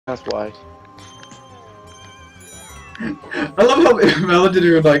That's why. I love how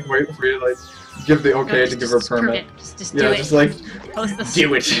Melody would like wait for you to like give the okay to give her a permit. Just Yeah, do it. just like Post this.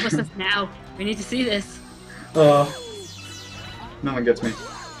 do it. Post this now. We need to see this. No one gets me.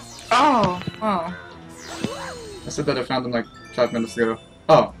 Oh, oh. I said that I found them like 5 minutes ago.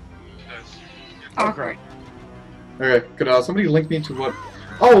 Oh. Awkward. Okay, could somebody link me to what?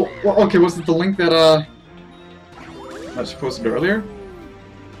 Oh, well, okay, was it the link that she posted earlier?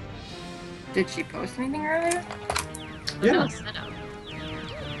 Did she post anything earlier? Yeah.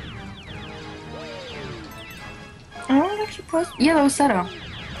 I don't think she posted. Yeah, that was Seto.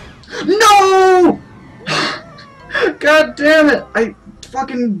 No! God damn it! I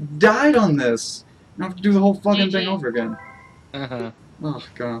fucking died on this. I have to do the whole fucking thing over again. Uh-huh. Oh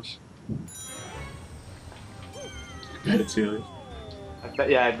gosh. I bet it's Healy.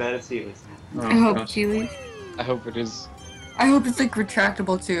 I bet it's you. Oh, I hope gosh. Keely. I hope it is. I hope it's like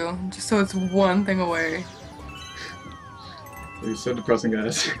retractable too, just so it's one thing away. You're so depressing,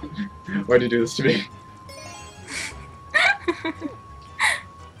 guys. Why'd you do this to me?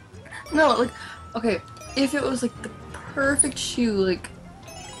 No, like, okay, if it was like the perfect shoe, like,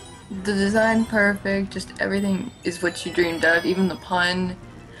 the design perfect, just everything is what you dreamed of, even the pun,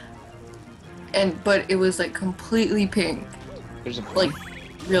 but it was like completely pink, There's a like,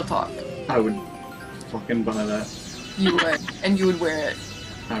 real talk. I would fucking buy that. You would, and you would wear it.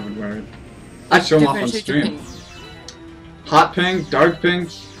 I would wear it. I'd show them off on Differentiate your stream. pink. Hot pink, dark pink,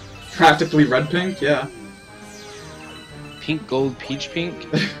 practically red pink, yeah. pink, gold, peach pink.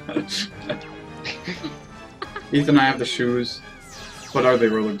 Ethan and I have the shoes, but are they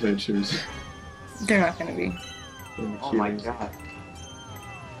rollerblade shoes? They're not gonna be. Oh my god.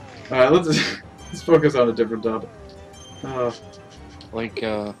 Alright, let's focus on a different topic. Like,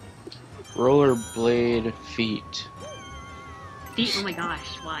 rollerblade feet. Feet? Oh my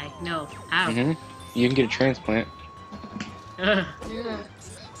gosh. Why? No. Ow. Mm-hmm. You can get a transplant. Ugh.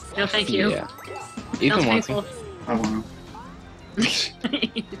 No, thank you. Yeah. Ethan wants Sounds them. I wanna.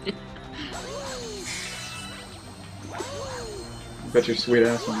 painful. Bet your sweet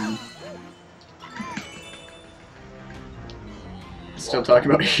ass on. Still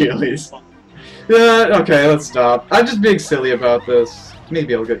talking about Heelys. Yeah, okay, let's stop. I'm just being silly about this.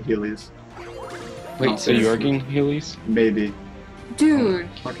 Maybe I'll get Heelys. Wait, so you are getting Heelys? Maybe. Dude,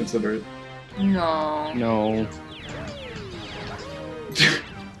 I'll consider it. no. No.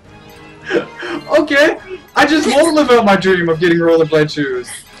 Okay, I just won't live out my dream of getting rollerblade shoes.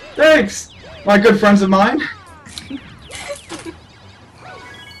 Thanks, my good friends of mine.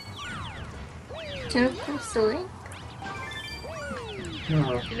 Silly?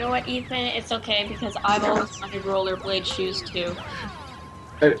 Oh. You know what, Ethan? It's okay because I've always wanted rollerblade shoes too.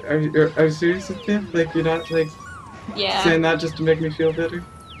 Are you serious with me? Like, you're not, like, Yeah. saying that just to make me feel better?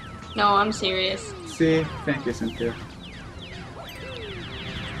 No, I'm serious. See? Thank you, Cynthia.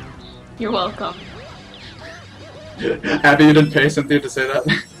 You're welcome. Abby, you didn't pay Cynthia to say that?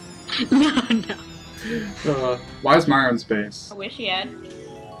 No. Why is Mario in space? I wish he had.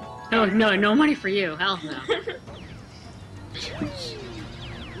 No, no money for you. Hell no.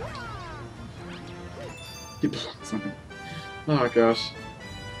 He blocked something. Oh gosh.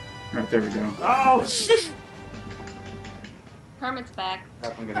 Alright, there we go. Oh! Hermit's back.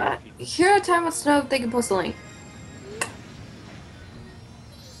 I'm gonna Here at Time Wants to know if they can post a link.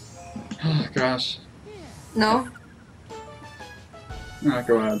 Oh gosh. No? Nah,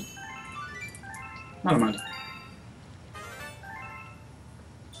 go ahead. I don't mind.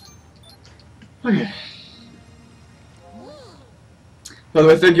 Okay. By the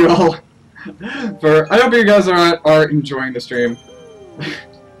way, thank you all for. I hope you guys are enjoying the stream,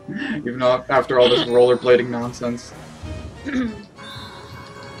 even though after all this rollerblading nonsense.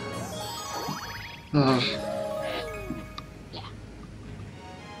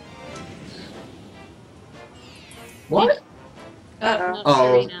 What? No,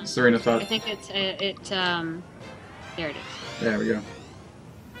 Oh, Serena. Serena I thought. think there it is. There we go.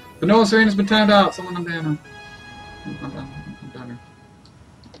 But no, Serena's been timed out. Someone unban her. Unban her.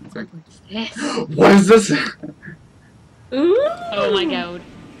 Okay. Yes. What is this? Ooh! Oh my god.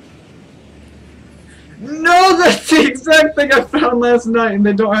 No, that's the exact thing I found last night, and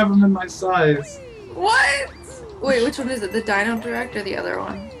they don't have them in my size. What? Wait, which one is it? The Dino Direct or the other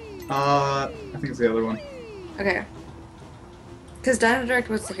one? I think it's the other one. Okay. Because Dino Direct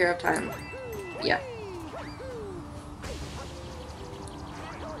was the Hero of Time. Yeah.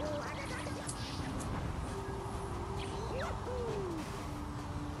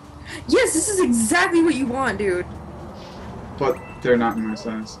 Yes, this is exactly what you want, dude. But they're not in my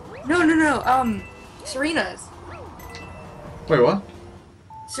size. No, Serena's. Wait, what?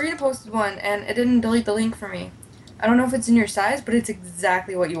 Serena posted one, and it didn't delete the link for me. I don't know if it's in your size, but it's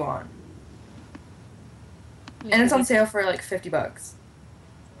exactly what you want. And it's on sale for like $50.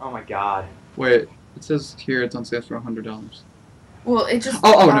 Oh my god. Wait, it says here it's on sale for $100. Well, it just.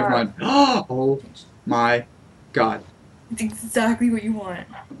 Oh, never mind. Oh my god. It's exactly what you want.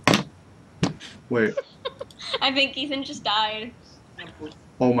 Wait. I think Ethan just died.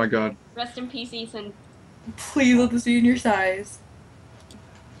 Oh my god. Rest in peace, Ethan. Please let this be in your size.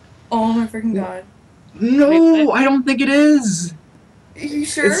 Oh my freaking god. No, Wait, what? I don't think it is. Are you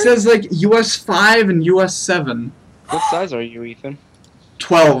sure? It says like US 5 and US 7. What size are you, Ethan?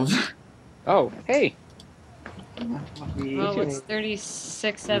 12. Oh, hey. Well, it's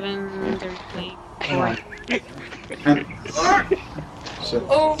 36, 7, 38. And, shit.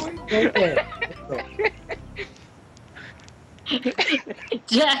 Oh my god.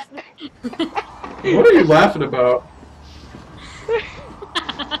 Jeff! What are you laughing about?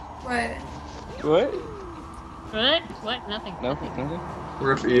 What? What? What? What? Nothing. Nothing.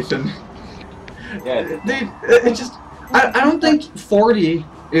 Rip Ethan. Yeah. Dude, it just. I don't think 40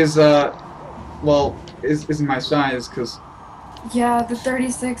 is, well, is my size, because. Yeah, the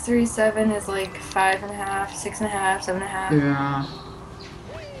 36, 37 is like 5.5, 6.5, 7.5. Yeah.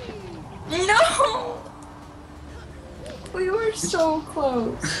 No! We were so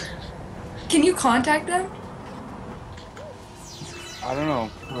close. Can you contact them? I don't know.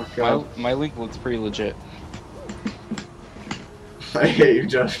 Oh god. My link looks pretty legit. I hate you,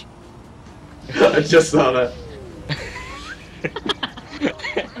 Josh. I just saw that.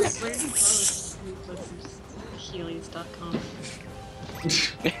 It's really close. Heelys.com.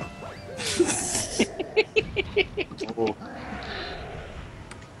 Oh.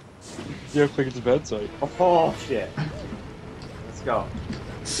 Yeah, click its bedside. Oh shit. Let's go.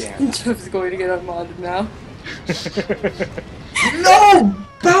 Damn. Jeff's going to get unmodded now. No!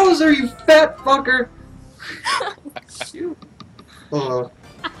 Bowser, you fat fucker! Shoot. Yeah,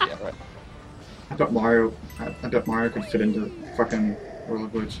 right. I bet Mario could fit into fucking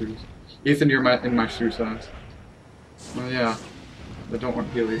rollerblade shoes. Ethan, you're in my shoe size. Well, yeah. I don't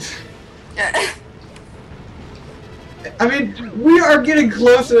want Heelys. I mean, we are getting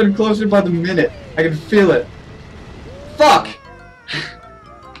closer and closer by the minute. I can feel it. Fuck!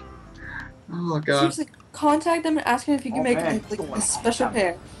 Oh god. Seriously, contact them and ask them if you can Oh, make man. like a special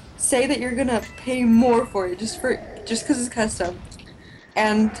pair. Say that you're gonna pay more for it just because it's custom.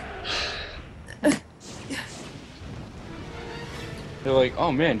 And They're like,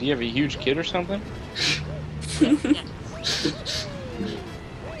 oh man, do you have a huge kid or something?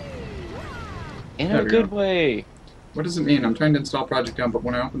 In There a we good go. way. What does it mean? I'm trying to install Project Gun, but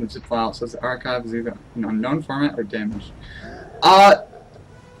when I open the zip file, it says the archive is either an unknown format or damaged.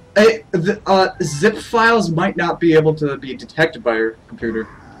 Zip files might not be able to be detected by your computer.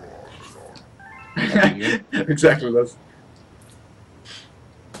 That'd be good. Exactly this.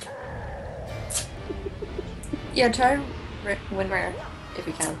 yeah, try WinRare if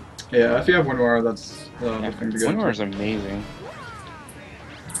you can. Yeah, if you have WinRAR, that's the Yeah, thing to get. WinRAR is amazing.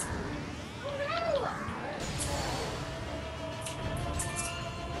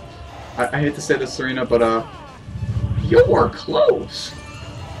 I hate to say this, Serena, but you're close.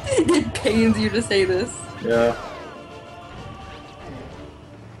 It pains you to say this. Yeah.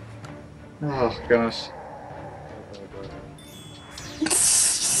 Oh gosh.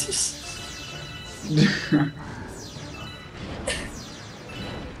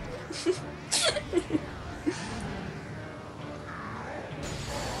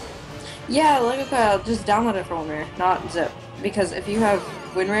 Yeah, Lego Cloud, just download it from WinRare, not zip. Because if you have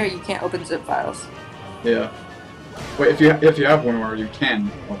WinRare, you can't open zip files. Yeah. Wait, if you have WinRAR, you can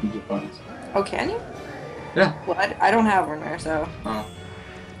open zip files. Oh, can you? Yeah. Well, I don't have WinRare, so. Oh.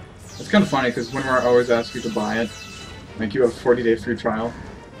 It's kind of funny because WinRAR always asks you to buy it. Like you have a 40-day free trial,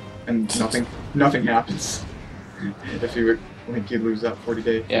 and nothing happens. If you you lose that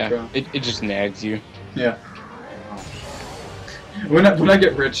 40-day free Yeah, trial. it just nags you. Yeah. When I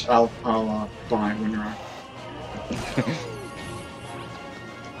get rich, I'll buy WinRAR.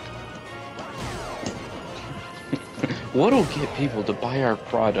 What'll get people to buy our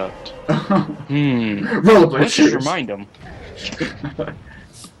product? Rollerblade Let's shoes. just remind them.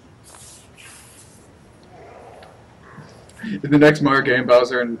 In the next Mario game,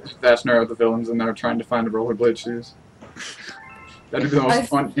 Bowser and Vashner are the villains, and they're trying to find the rollerblade shoes. That'd be the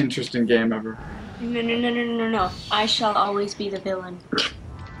most uninteresting game ever. No. I shall always be the villain.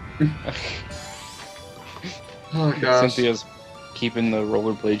 Oh gosh. Cynthia's keeping the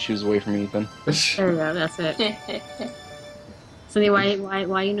rollerblade shoes away from Ethan. There we go, that's it. Cindy, why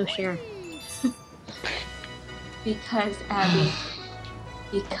you no share? Because Abby.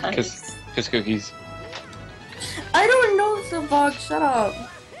 Because. Cause cookies. I don't know the bug. Shut up.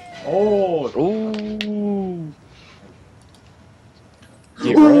 Oh, Ooh.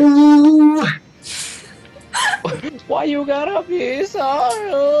 Get wrecked. Ooh. Why you gotta be so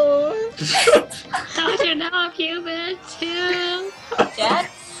Don't you know I'm human too?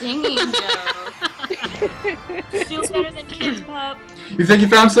 That's singing, Joe. Still better than Kids Pop. You think you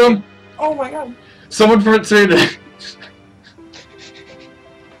found some? Oh my god. Someone for Serena.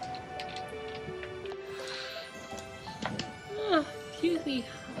 Excuse me.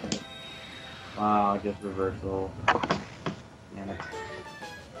 wow, just reversal. Damn it.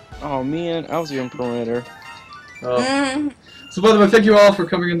 Oh man, I was your perimeter. Mm. So by the way, thank you all for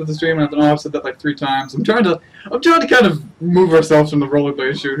coming into the stream. I know I've said that like 3 times. I'm trying to kind of move ourselves from the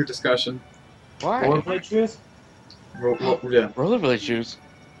rollerblade shooter discussion. Why? Rollerblade shoes? Yeah. Rollerblade shoes.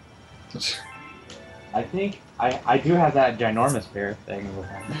 I think I do have that ginormous pair thing with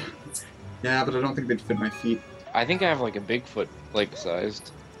them. Yeah, but I don't think they'd fit my feet. I think I have like a Bigfoot like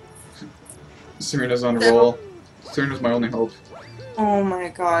sized. Serena's on a roll. Serena's my only hope. Oh my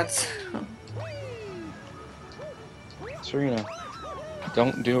god. Serena,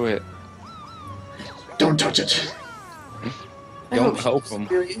 don't do it. Don't touch it. I Don't hope she help just him.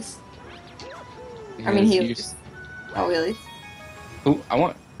 Heelys. I mean, Because Heelys. Oh, really? Ooh, I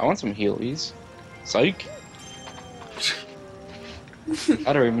want some Heelys. Psych.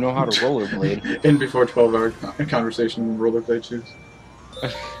 I don't even know how to rollerblade. In before 12-hour conversation, rollerblade shoes.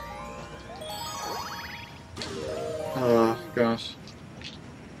 Oh gosh.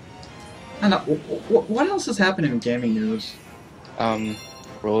 I don't know. What else has happened in gaming news?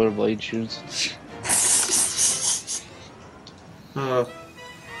 Rollerblade shoes.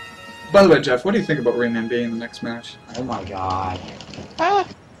 By the way, Jeff, what do you think about Rayman being in the next Smash? Oh my god. I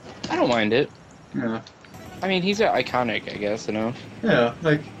don't mind it. Yeah. I mean, he's iconic, I guess, you know? Yeah,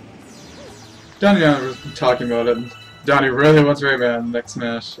 like... Donnie and I were talking about it, and Donnie really wants Rayman in the next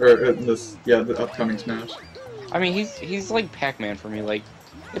Smash. Or the upcoming Smash. I mean, he's like Pac-Man for me. Like,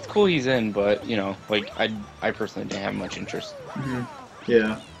 it's cool he's in, but, you know, like, I personally didn't have much interest. Mm-hmm.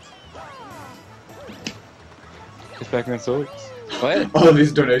 Yeah. Because Pac-Man sucks. What? All of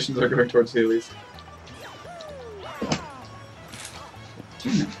these donations are going towards Heelys.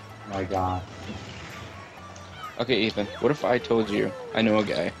 Oh my god. Okay, Ethan, what if I told you I know a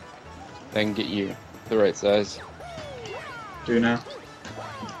guy that can get you the right size? Do you now?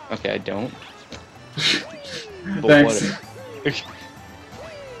 Okay, I don't. But Thanks. what if?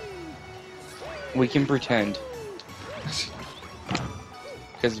 We can pretend.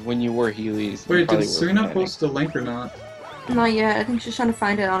 Because when you wore Heelys... you Wait, probably did were Serena pretending. post a link or not? Not yet. I think she's trying to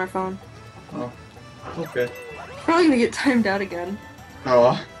find it on her phone. Oh. Okay. Probably gonna get timed out again.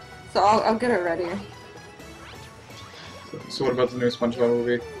 Oh. So I'll get it ready. So what about the new SpongeBob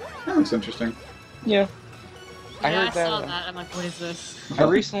movie? That looks interesting. Yeah. I Yeah, heard I saw that. that. I'm like, what is this? I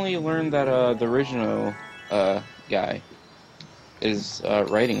recently learned that the original guy is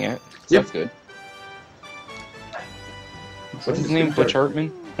writing it. So Yep. that's good. So What's his it's name? good. Butch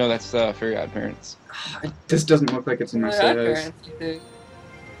Hartman? No, that's Fairy Godparents. This doesn't look like it's in my My size. parents, you think.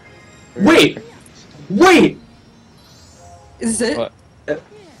 Wait! Wait! Is it? What?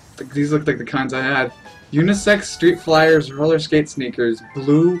 These look like the kinds I had. Unisex Street Flyers roller skate sneakers,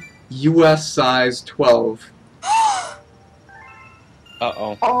 blue, US size 12.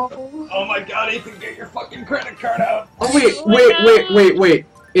 Uh-oh. Oh. Oh my god, Ethan, get your fucking credit card out! Oh wait, Oh my wait.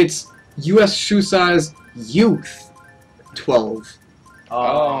 It's US shoe size youth 12.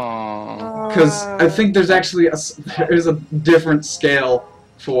 Oh. Because I think there's actually there's a different scale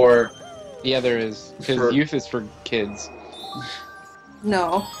for... Yeah, there is. For- Because youth is for kids.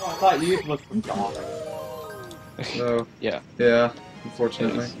 No. Oh, I thought youth was for dogs. So, Yeah. yeah, It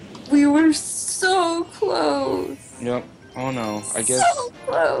unfortunately. is. We were so close. Yep. Oh no. I guess. So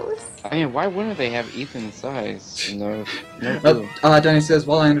close. I mean, why wouldn't they have Ethan's size? No. No clue. Danny says,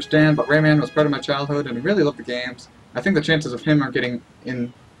 well, I understand, but Rayman was part of my childhood and I really love the games. I think the chances of him are getting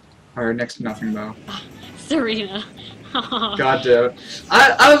in are next to nothing, though. Serena. God damn it.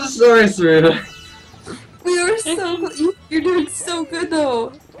 I'm sorry, Serena. We were so close. You're doing so good,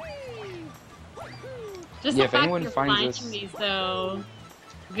 though. Just Yeah, the if fact anyone you're finds finding this- these, though.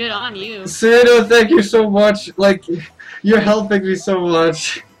 Good on you. Serena, thank you so much. Like, you're helping me so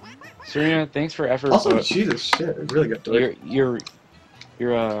much. Serena, thanks for efforts. Also, but Jesus, shit, it really got dark.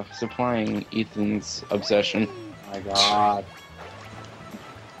 you're supplying Ethan's obsession. Oh my god.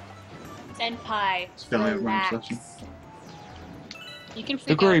 Senpai, Feel like my relax. obsession. You can The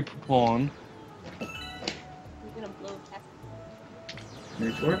freak grape pawn. You're gonna blow test.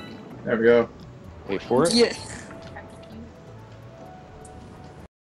 Wait for it. There we go. Wait for it. Yes.